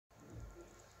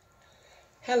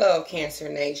Hello, Cancer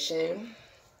Nation.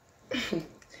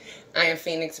 I am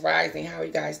Phoenix Rising. How are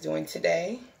you guys doing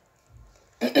today?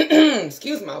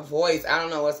 Excuse my voice. I don't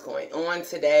know what's going on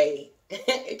today.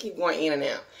 It keeps going in and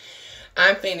out.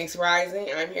 I'm Phoenix Rising.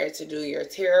 I'm here to do your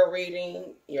tarot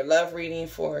reading, your love reading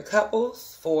for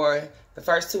couples for the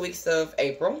first 2 weeks of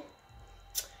April.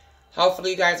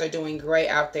 Hopefully you guys are doing great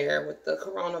out there with the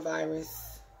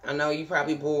coronavirus. I know you're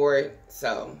probably bored,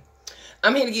 so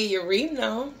I'm here to give you a reading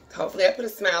though. Hopefully I put a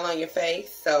smile on your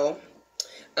face. So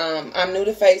I'm new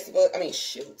to Facebook.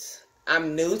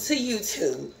 I'm new to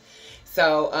YouTube.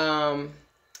 So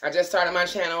I just started my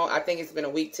channel. I think it's been a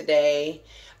week today.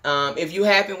 If you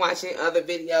have been watching other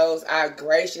videos, I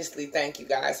graciously thank you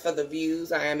guys for the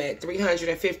views. I am at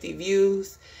 350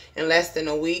 views in less than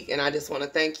a week, and I just want to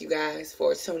thank you guys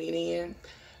for tuning in.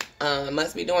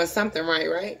 Must be doing something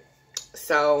right?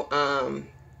 So,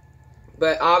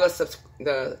 but all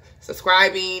the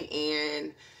subscribing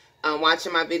and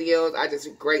watching my videos, I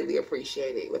just greatly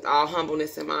appreciate it. With all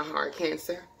humbleness in my heart,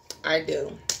 Cancer, I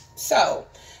do. So,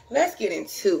 let's get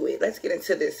into it. Let's get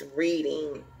into this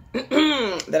reading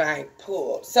that I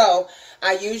pulled. So,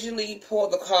 I usually pull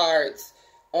the cards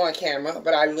on camera,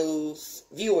 but I lose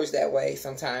viewers that way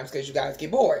sometimes because you guys get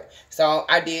bored. So,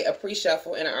 I did a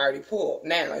pre-shuffle and I already pulled.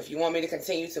 Now, if you want me to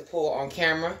continue to pull on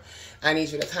camera, I need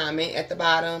you to comment at the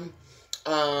bottom.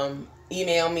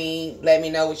 Email me, let me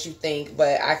know what you think,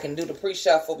 but I can do the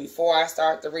pre-shuffle before I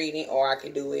start the reading, or I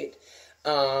can do it,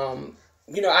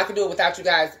 I can do it without you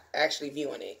guys actually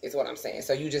viewing it, is what I'm saying.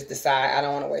 So you just decide. I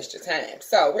don't want to waste your time.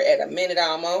 So we're at a minute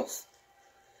almost,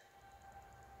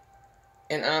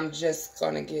 and I'm just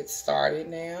going to get started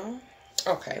now.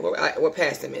 Okay, we're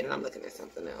past a minute. I'm looking at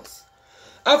something else.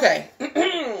 Okay,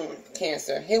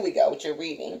 Cancer, here we go with your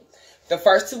reading. The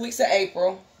first 2 weeks of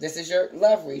April, this is your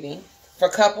love reading. For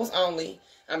couples only.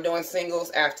 I'm doing singles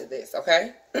after this,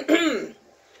 okay? The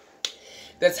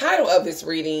title of this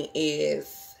reading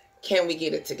is, Can We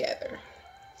Get It Together?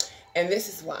 And this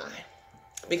is why.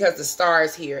 Because the star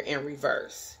is here in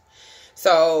reverse.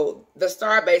 So, the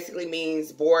star basically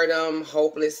means boredom,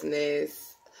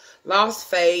 hopelessness, lost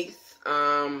faith.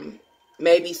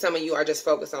 Maybe some of you are just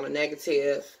focused on the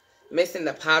negative, missing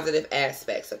the positive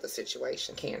aspects of the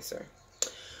situation, Cancer.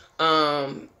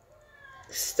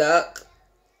 Stuck.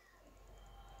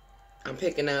 I'm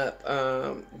picking up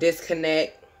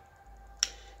disconnect.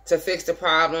 To fix the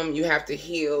problem, you have to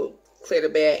heal, clear the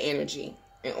bad energy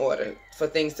in order for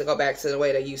things to go back to the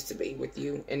way they used to be with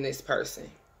you and this person.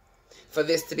 For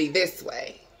this to be this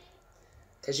way.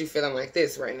 Because you're feeling like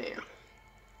this right now.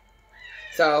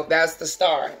 So that's the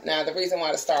star. Now the reason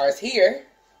why the star is here,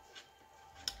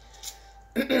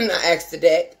 I asked the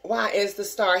deck, why is the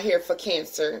star here for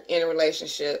Cancer in a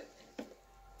relationship?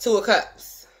 Two of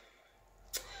Cups.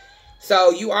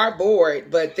 So you are bored,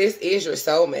 but this is your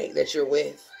soulmate that you're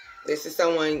with. This is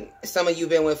someone, some of you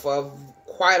been with for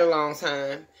quite a long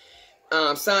time.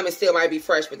 Some it still might be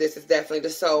fresh, but this is definitely the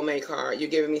soulmate card. You're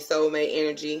giving me soulmate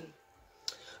energy.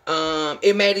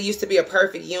 It may have used to be a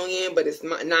perfect union, but it's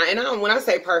not. And when I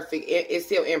say perfect, it's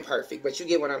still imperfect, but you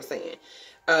get what I'm saying.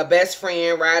 Best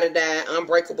friend, ride or die,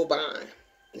 unbreakable bond.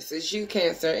 This is you,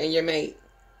 Cancer, and your mate.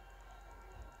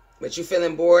 But you're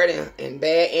feeling bored and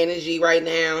bad energy right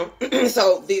now.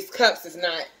 So these cups is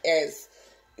not as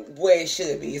where it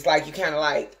should be. It's like you kind of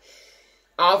like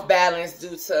off balance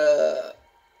due to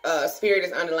spirit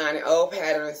is underlining old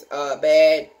patterns,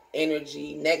 bad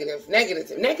energy,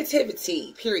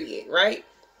 negativity, period, right?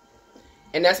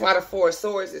 And that's why the Four of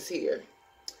Swords is here.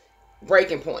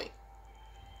 Breaking point.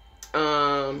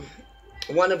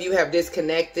 One of you have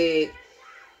disconnected,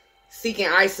 seeking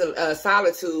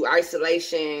solitude,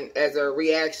 isolation as a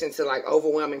reaction to like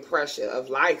overwhelming pressure of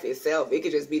life itself. It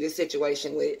could just be this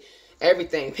situation with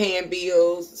everything, paying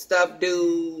bills, stuff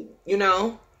due,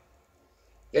 And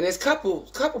it's couple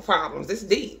problems. It's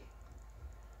deep.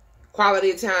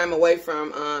 Quality of time away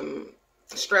from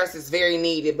stress is very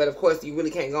needed, but of course you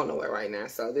really can't go nowhere right now.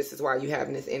 So this is why you're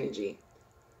having this energy.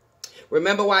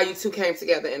 Remember why you two came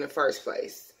together in the first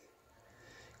place.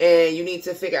 And you need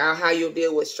to figure out how you'll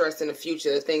deal with stress in the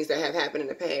future, the things that have happened in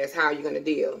the past, how you're going to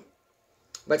deal.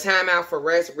 But time out for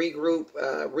rest, regroup,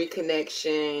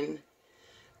 reconnection,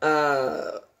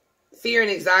 fear and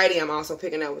anxiety I'm also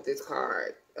picking up with this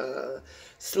card.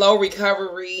 Slow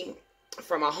recovery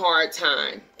from a hard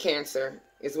time, Cancer,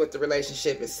 is what the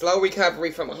relationship is. Slow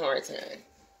recovery from a hard time.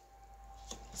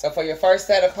 So for your first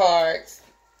set of cards,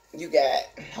 you got,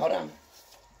 hold on.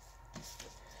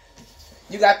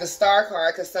 You got the star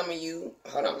card because some of you,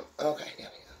 hold on. Okay, there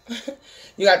we go.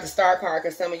 You got the star card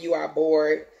because some of you are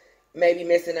bored, maybe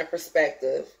missing a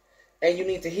perspective. And you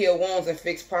need to heal wounds and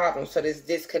fix problems for this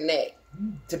disconnect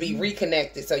to be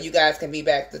reconnected, so you guys can be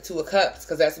back to Two of Cups,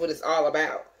 because that's what it's all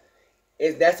about.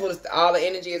 That's what all the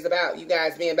energy is about. You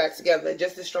guys being back together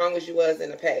just as strong as you was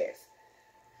in the past.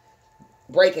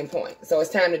 Breaking point. So it's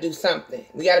time to do something.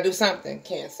 We got to do something,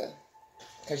 Cancer,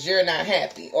 because you're not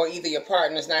happy, or either your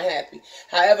partner's not happy.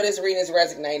 However this reading is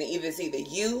resonating, it's either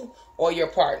you or your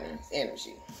partner's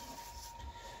energy.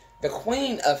 The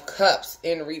Queen of Cups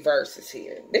in reverse is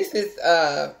here. This is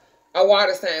a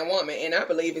water sign woman, and I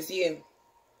believe it's you.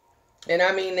 And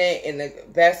I mean that in the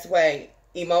best way.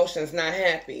 Emotions, not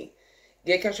happy.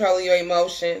 Get control of your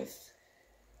emotions.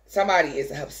 Somebody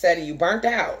is upsetting you, burnt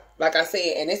out. Like I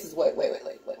said, and this is what, wait.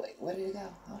 Where did it go?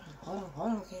 Hold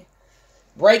on, okay.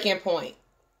 Breaking point.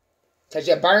 Because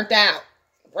you're burnt out.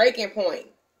 Breaking point.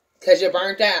 Because you're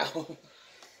burnt out.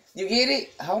 You get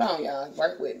it? Hold on, y'all.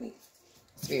 Work with me.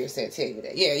 Spirit said tell you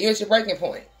that. Yeah, you're at your breaking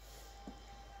point.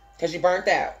 Because you burnt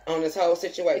out on this whole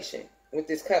situation with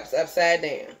this cups upside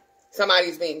down.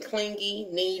 Somebody's being clingy,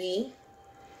 needy.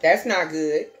 That's not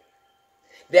good.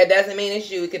 That doesn't mean it's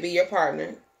you. It could be your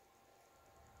partner.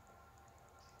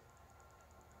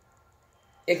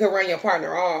 It could run your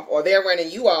partner off, or they're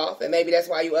running you off, and maybe that's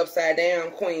why you upside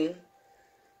down, Queen.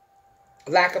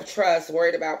 Lack of trust,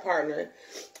 worried about partner.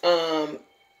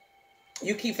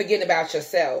 You keep forgetting about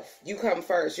yourself. You come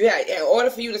first. In order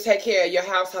for you to take care of your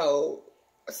household,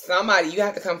 you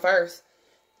have to come first.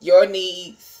 Your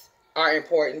needs are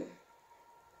important.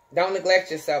 Don't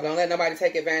neglect yourself. Don't let nobody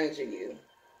take advantage of you.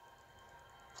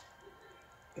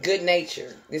 Good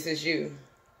nature. This is you.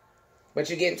 But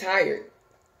you're getting tired.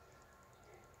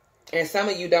 And some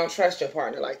of you don't trust your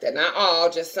partner like that. Not all,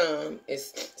 just some.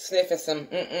 It's sniffing some,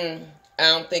 I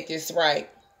don't think it's right.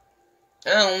 I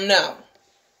don't know.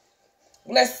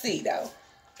 Let's see, though.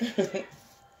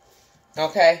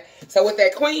 Okay? So with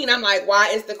that Queen, I'm like, why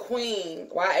is the Queen,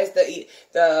 why is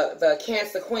the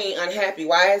Cancer Queen unhappy?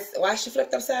 Why is she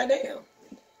flipped upside down?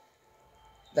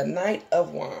 The Knight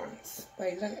of Wands.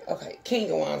 Wait, okay,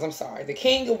 King of Wands, I'm sorry. The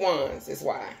King of Wands is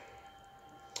why.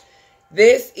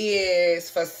 This is,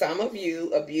 for some of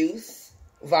you, abuse,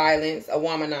 violence, a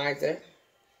womanizer.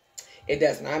 It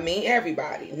does not mean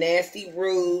everybody. Nasty,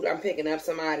 rude. I'm picking up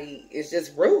somebody. It's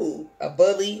just rude. A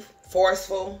bully,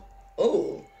 forceful.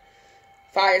 Ooh.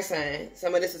 Fire sign.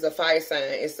 Some of this is a fire sign.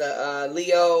 It's a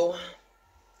Leo,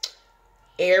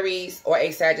 Aries, or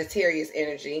a Sagittarius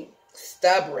energy.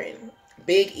 Stubborn.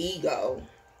 Big ego.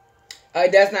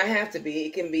 It does not have to be.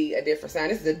 It can be a different sign.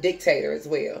 This is a dictator as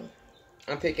well.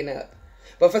 I'm picking up.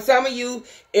 But for some of you,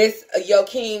 it's your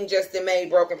king just made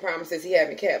broken promises he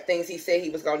haven't kept. Things he said he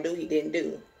was going to do, he didn't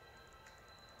do.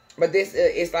 But this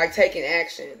is like taking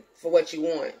action for what you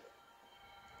want.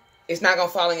 It's not going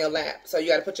to fall in your lap. So you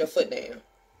got to put your foot down.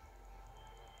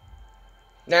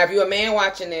 Now, if you're a man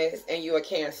watching this and you're a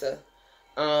Cancer,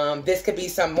 this could be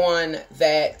someone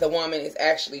that the woman is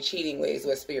actually cheating with, is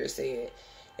what Spirit said.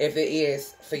 If it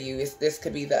is for you, this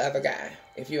could be the other guy,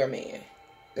 if you're a man.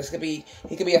 He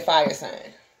could be a fire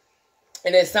sign.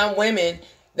 And then some women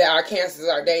that are Cancers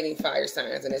are dating fire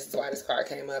signs, and this is why this card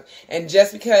came up. And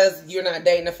just because you're not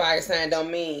dating a fire sign does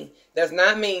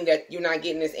not mean that you're not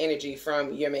getting this energy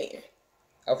from your man.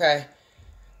 Okay?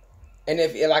 And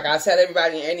if, like I tell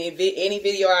everybody, any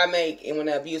video I make, and when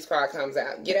the abuse card comes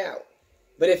out, get out.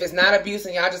 But if it's not abuse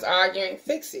and y'all just arguing,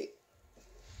 fix it.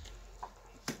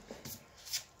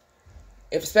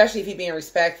 Especially if you're being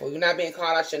respectful. You're not being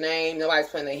called out your name. Nobody's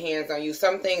putting their hands on you.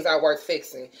 Some things are worth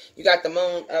fixing. You got the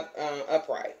moon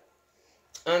upright.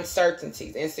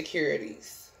 Uncertainties,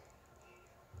 insecurities.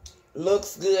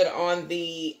 Looks good on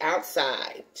the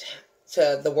outside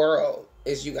to the world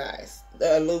is you guys.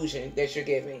 The illusion that you're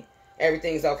giving.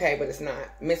 Everything's okay, but it's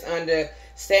not.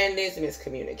 Misunderstandings,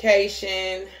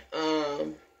 miscommunication.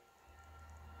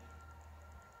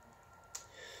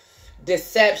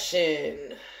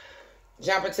 Deception.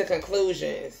 Jumping to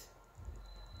conclusions.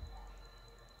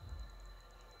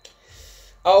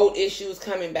 Old issues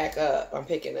coming back up. I'm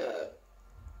picking up.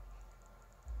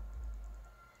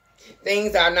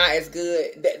 Things are not as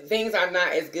good. Things are not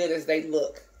as good as they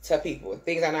look to people.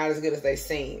 Things are not as good as they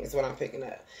seem is what I'm picking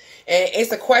up. And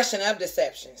it's a question of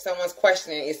deception. Someone's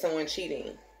questioning, is someone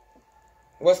cheating?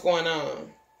 What's going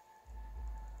on?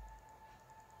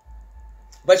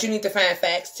 But you need to find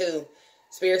facts too.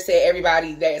 Spirit said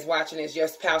everybody that is watching this, your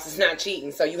spouse is not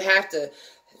cheating. So you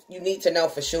need to know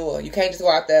for sure. You can't just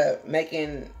go out there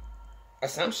making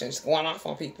assumptions, going off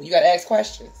on people. You got to ask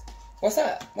questions. What's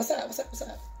up? What's up? What's up? What's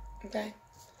up? Okay.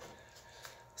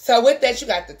 So with that, you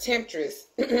got the Temptress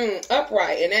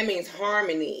upright, and that means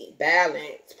harmony,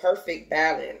 balance, perfect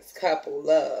balance, couple,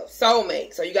 love,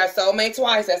 soulmate. So you got soulmate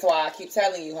twice. That's why I keep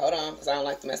telling you, hold on, because I don't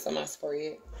like to mess up my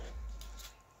spread.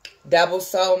 Double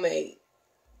soulmate.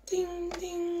 Ding,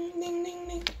 ding, ding, ding,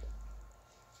 ding.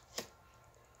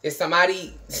 It's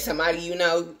somebody you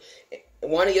know,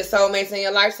 one of your soulmates in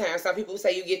your lifetime. Some people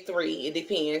say you get 3. It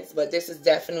depends, but this is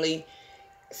definitely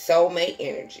soulmate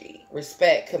energy.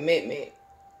 Respect, commitment.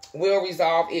 Will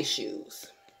resolve issues.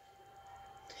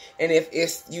 And if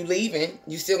it's you leaving,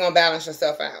 you still gonna balance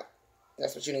yourself out.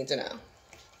 That's what you need to know.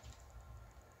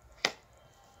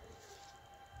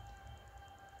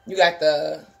 You got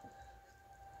the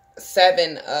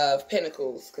 7 of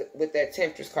Pentacles with that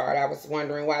Temptress card. I was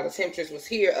wondering why the Temptress was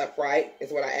here upright,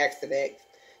 is what I asked today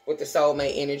with the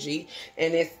soulmate energy.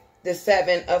 And it's the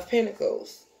 7 of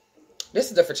Pentacles. This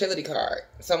is the fertility card.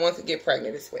 Someone could get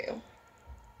pregnant as well.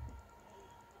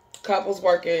 Couples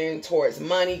working towards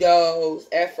money goals,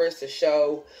 efforts to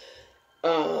show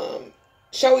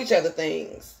each other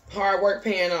things. Hard work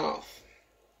paying off.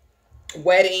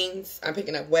 Weddings. I'm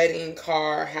picking up wedding,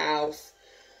 car, house.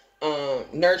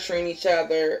 Nurturing each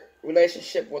other.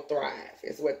 Relationship will thrive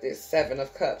is what this 7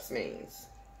 of Cups means.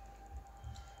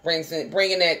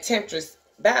 Bringing that Temptress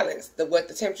balance. What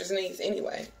the Temptress needs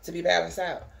anyway to be balanced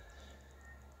out.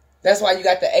 That's why you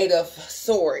got the 8 of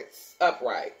Swords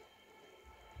upright.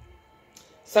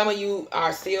 Some of you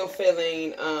are still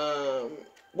feeling,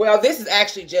 well, this is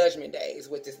actually Judgment Day is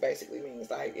what this basically means.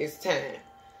 Like, it's time.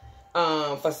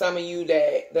 For some of you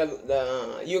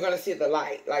that you're going to see the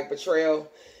light, like betrayal.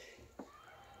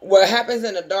 What happens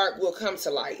in the dark will come to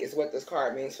light is what this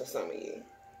card means for some of you.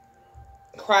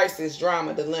 Crisis,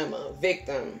 drama, dilemma,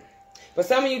 victim. But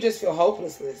some of you just feel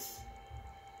hopelessness.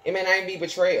 It may not even be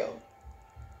betrayal.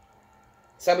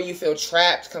 Some of you feel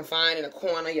trapped, confined in a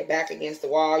corner. You're back against the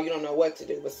wall. You don't know what to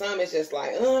do. But some it's just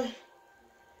like, it's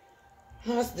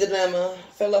a dilemma.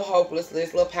 Feel a little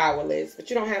hopelessness, a little powerless.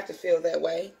 But you don't have to feel that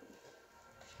way.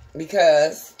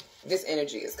 Because this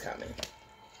energy is coming.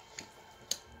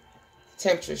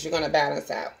 Temptress, you're going to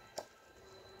balance out.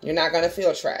 You're not going to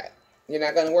feel trapped. You're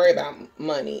not going to worry about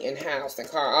money and house and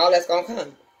car. All that's going to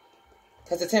come.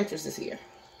 Because the Temptress is here.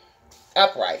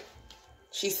 Upright.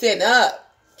 She's sitting up.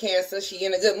 Cancer, she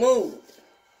in a good mood.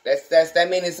 That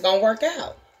means it's gonna work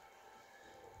out.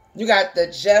 You got the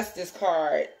Justice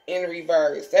card in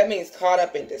reverse. That means caught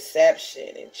up in deception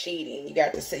and cheating.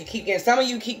 Some of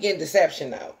you keep getting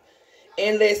deception though.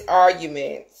 Endless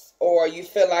arguments, or you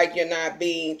feel like you're not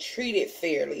being treated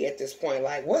fairly at this point.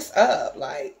 Like, what's up?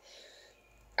 Like,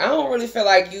 I don't really feel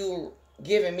like you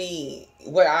giving me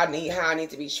what I need, how I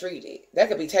need to be treated. That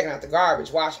could be taking out the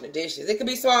garbage, washing the dishes. It could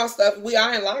be small stuff. We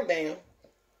are in lockdown.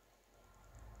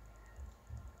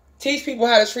 Teach people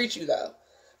how to treat you, though.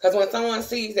 Because when someone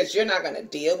sees that you're not going to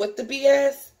deal with the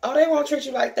BS, they won't treat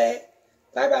you like that.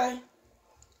 Bye-bye.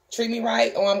 Treat me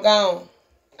right or I'm gone.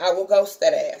 I will ghost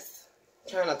that ass.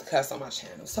 Try not to cuss on my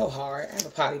channel. So hard. I have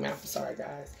a potty mouth. I'm sorry,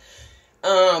 guys.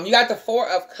 You got the 4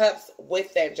 of Cups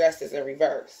with that Justice in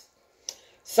reverse.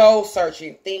 Soul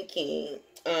searching, thinking,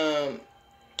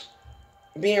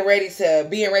 being ready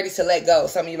to let go.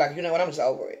 Some of you like, you know what? I'm just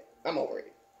over it. I'm over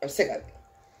it. I'm sick of it.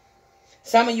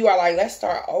 Some of you are like, let's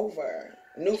start over.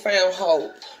 Newfound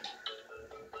hope.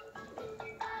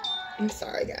 I'm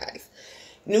sorry, guys.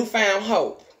 Newfound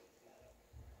hope.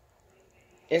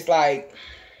 It's like,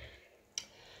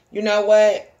 you know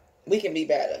what? We can be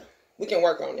better. We can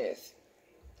work on this.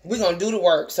 We're going to do the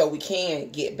work so we can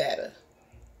get better.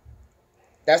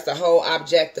 That's the whole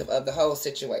objective of the whole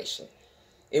situation.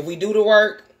 If we do the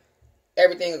work,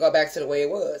 everything will go back to the way it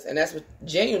was. And that's what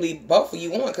genuinely both of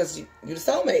you want, because you're the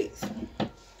soulmates.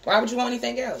 Why would you want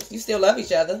anything else? You still love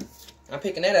each other. I'm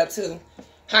picking that up too.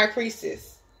 High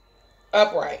Priestess.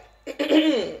 Upright.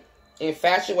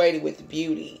 Infatuated with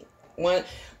beauty.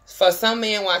 For some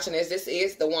men watching this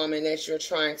is the woman that you're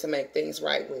trying to make things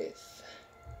right with.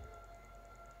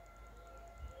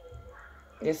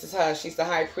 This is her. She's the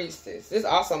High Priestess. This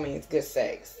also means good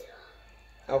sex.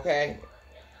 Okay?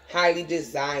 Highly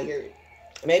desired.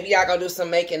 Maybe y'all gonna do some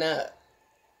making up.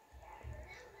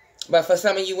 But for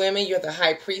some of you women, you're the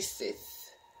High Priestess.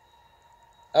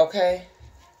 Okay?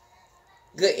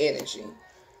 Good energy.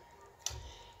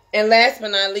 And last but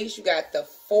not least, you got the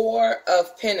 4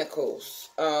 of Pentacles.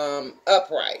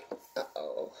 Upright.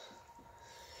 Uh-oh.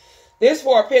 This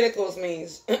 4 of Pentacles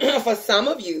means, for some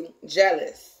of you,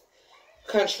 jealous,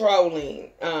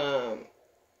 controlling.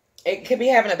 It could be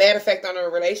having a bad effect on a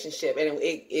relationship, and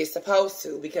it is supposed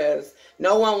to, because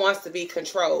no one wants to be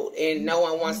controlled, and no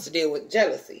one wants to deal with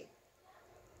jealousy.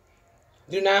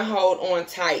 Do not hold on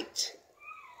tight.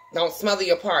 Don't smother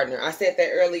your partner. I said that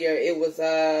earlier. It was,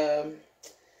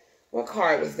 what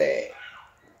card was that?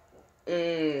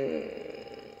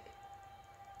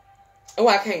 Oh,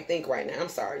 I can't think right now. I'm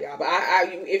sorry, y'all. But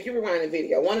if you rewind the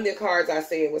video, one of the cards I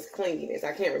said was clinginess.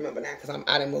 I can't remember now because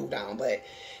I done moved on. But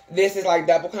this is like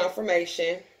double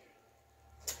confirmation.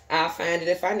 I'll find it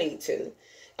if I need to.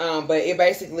 But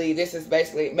this is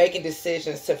basically making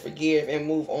decisions to forgive and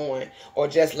move on or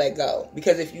just let go.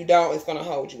 Because if you don't, it's going to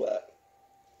hold you up.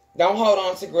 Don't hold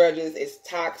on to grudges. It's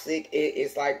toxic.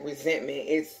 It's like resentment.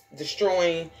 It's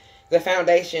destroying the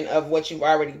foundation of what you've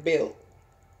already built.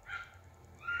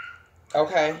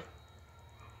 Okay?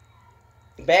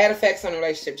 Bad effects on a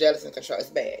relationship, jealousy and control. It's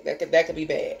bad. That could be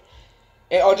bad.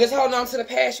 Or just holding on to the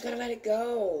past. You got to let it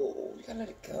go. You got to let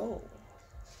it go.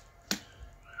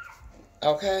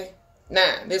 Okay?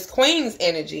 Now, this Queen's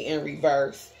energy in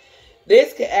reverse.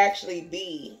 This could actually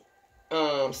be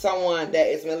someone that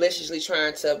is maliciously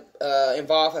trying to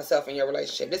involve herself in your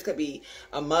relationship. This could be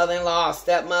a mother-in-law, a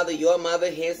stepmother, your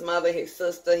mother, his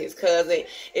sister, his cousin.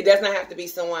 It does not have to be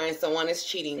someone is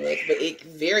cheating with, but it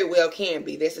very well can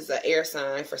be. This is an air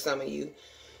sign for some of you.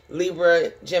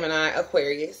 Libra, Gemini,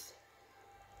 Aquarius.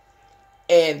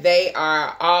 And they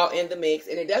are all in the mix.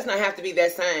 And it does not have to be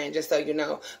that sign, just so you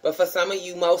know. But for some of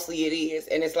you, mostly it is.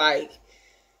 And it's like,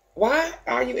 why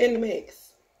are you in the mix?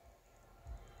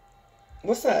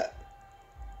 What's up?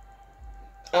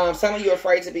 Some of you are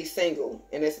afraid to be single,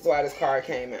 and this is why this card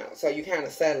came out. So you kind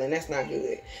of settling. That's not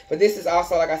good. But this is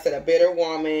also, like I said, a bitter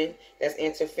woman that's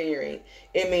interfering.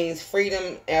 It means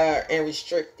freedom and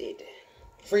restricted.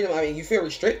 Freedom, I mean, you feel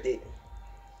restricted.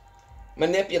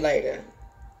 Manipulator.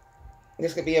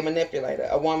 This could be a manipulator.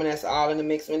 A woman that's all in the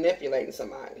mix manipulating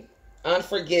somebody.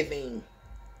 Unforgiving.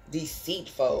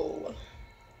 Deceitful.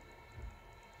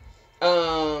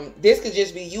 This could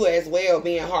just be you as well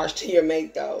being harsh to your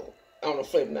mate, though, on a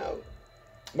flip note.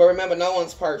 But remember, no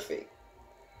one's perfect.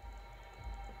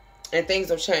 And things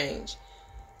will change.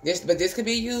 But this could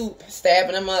be you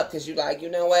stabbing them up because you're like, you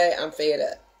know what? I'm fed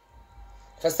up.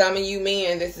 For some of you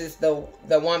men, this is the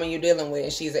woman you're dealing with,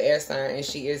 and she's an air sign, and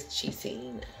she is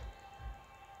cheating.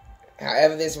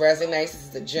 However this resonates, this is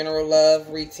the general love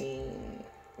routine.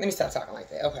 Let me stop talking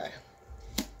like that. Okay.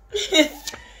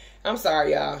 I'm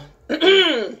sorry, y'all.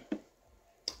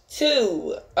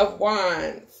 2 of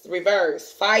Wands,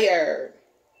 reverse, fire.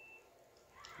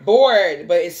 Bored,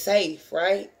 but it's safe,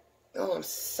 right? Oh, I'm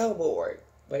so bored,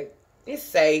 but it's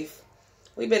safe.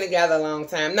 We've been together a long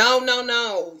time. No.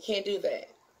 You can't do that.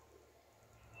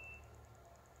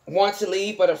 Want to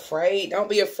leave, but afraid. Don't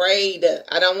be afraid.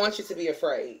 I don't want you to be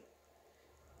afraid.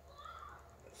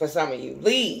 For some of you,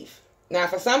 leave. Now,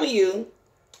 for some of you,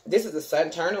 this is a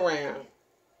sudden turnaround.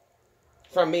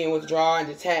 From being withdrawn and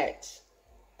detached.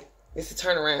 This is a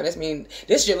turnaround.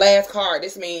 This is your last card.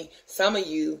 This means some of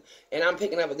you, and I'm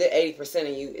picking up a good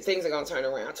 80% of you, things are going to turn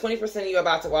around. 20% of you are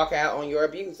about to walk out on your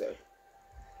abuser.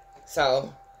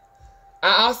 So,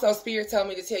 I also, Spirit told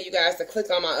me to tell you guys to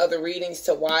click on my other readings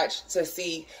to watch, to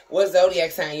see what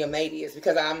zodiac sign your mate is.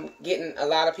 Because I'm getting a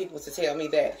lot of people to tell me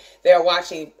that they're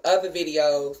watching other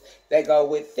videos that go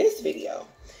with this video.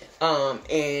 Or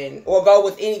go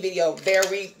with any video.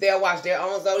 They'll watch their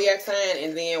own zodiac sign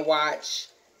and then watch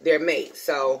their mate.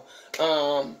 So,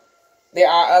 there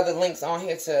are other links on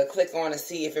here to click on to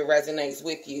see if it resonates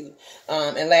with you.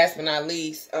 And last but not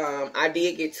least, I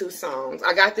did get 2 songs.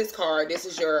 I got this card. This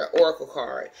is your oracle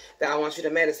card that I want you to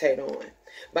meditate on.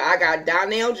 But I got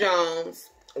Donell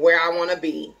Jones, Where I Want to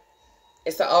Be.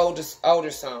 It's an older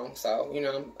song. So, you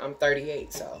know, I'm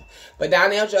 38. So, but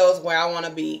Donell Jones, Where I Want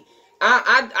to Be.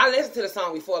 I listened to the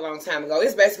song before a long time ago.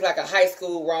 It's basically like a high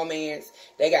school romance.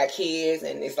 They got kids,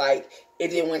 and it's like it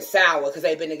didn't went sour because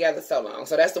they've been together so long.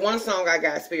 So that's the one song I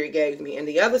got Spirit gave me. And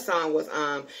the other song was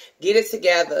Get It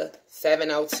Together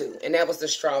 702. And that was the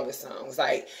strongest song. It's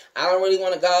like, I don't really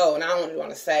want to go, and I don't really want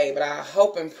to say, but I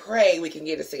hope and pray we can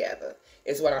get it together.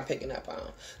 Is what I'm picking up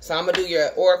on. So I'm going to do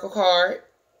your oracle card.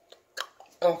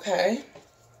 Okay.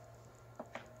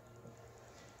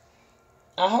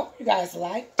 I hope you guys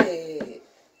liked it.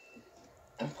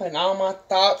 I'm putting all my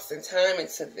thoughts and time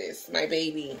into this, my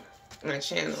baby, my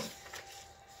channel.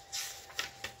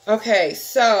 Okay,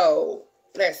 so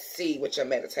let's see what your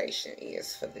meditation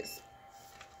is for this.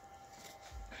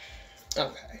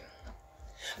 Okay.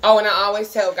 Oh, and I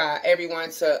always tell everyone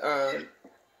to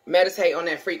meditate on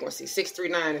that frequency,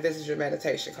 639, if this is your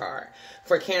meditation card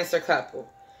for Cancer couple.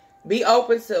 Be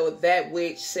open to that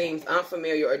which seems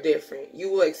unfamiliar or different.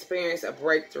 You will experience a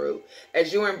breakthrough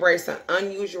as you embrace an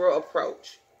unusual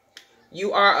approach.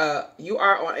 You are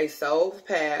on a soul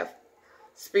path,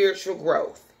 spiritual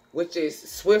growth, which is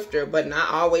swifter but not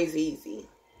always easy.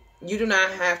 You do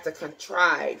not have to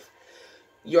contrive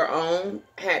your own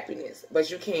happiness, but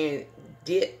you can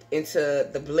dip into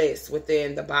the bliss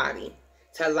within the body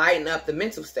to lighten up the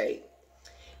mental state.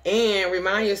 And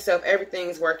remind yourself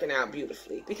everything's working out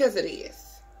beautifully, because it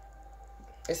is.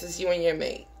 This is you and your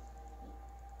mate.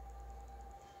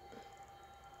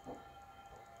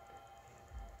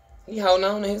 He holding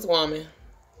on to his woman.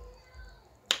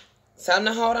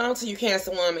 Something to hold on to, you Cancer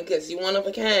woman, because you one of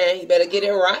a kind. You better get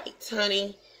it right,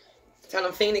 honey. Tell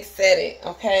them Phoenix said it,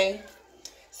 okay?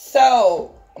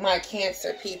 So, my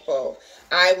Cancer people,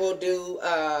 I will do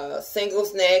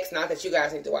singles next. Not that you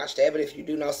guys need to watch that, but if you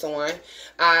do know someone,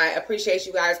 I appreciate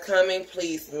you guys coming.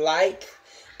 Please like,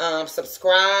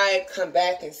 subscribe, come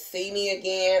back and see me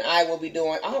again. I will be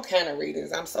doing all kind of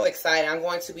readings. I'm so excited. I'm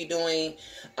going to be doing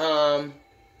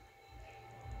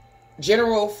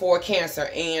general for Cancer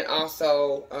and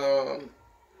also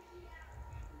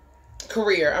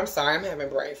career. I'm sorry, I'm having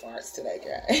brain farts today,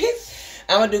 guys.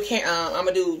 I'm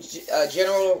gonna do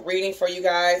general reading for you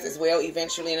guys as well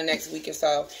eventually in the next week or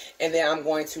so, and then I'm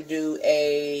going to do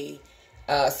a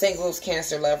singles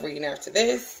Cancer love reading after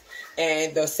this.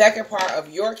 And the second part of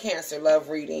your Cancer love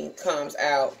reading comes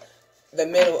out the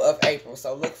middle of April,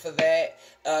 so look for that.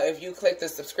 If you click the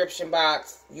subscription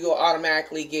box, you'll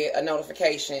automatically get a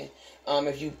notification.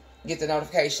 If you get the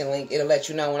notification link, it'll let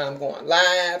you know when I'm going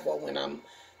live or when I'm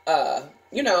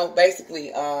you know,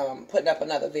 basically putting up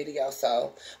another video.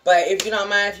 So, but if you don't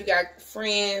mind, if you got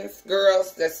friends,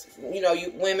 girls, that's, you know,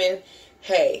 you women,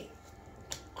 hey,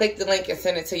 click the link and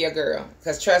send it to your girl,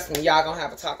 because trust me, y'all gonna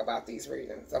have to talk about these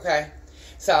readings, okay?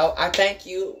 So I thank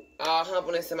you, all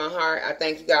humbleness in my heart. I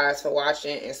thank you guys for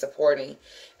watching and supporting.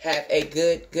 Have a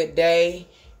good day,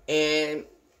 and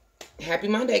happy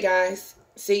Monday, guys.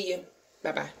 See you.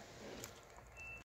 Bye-bye.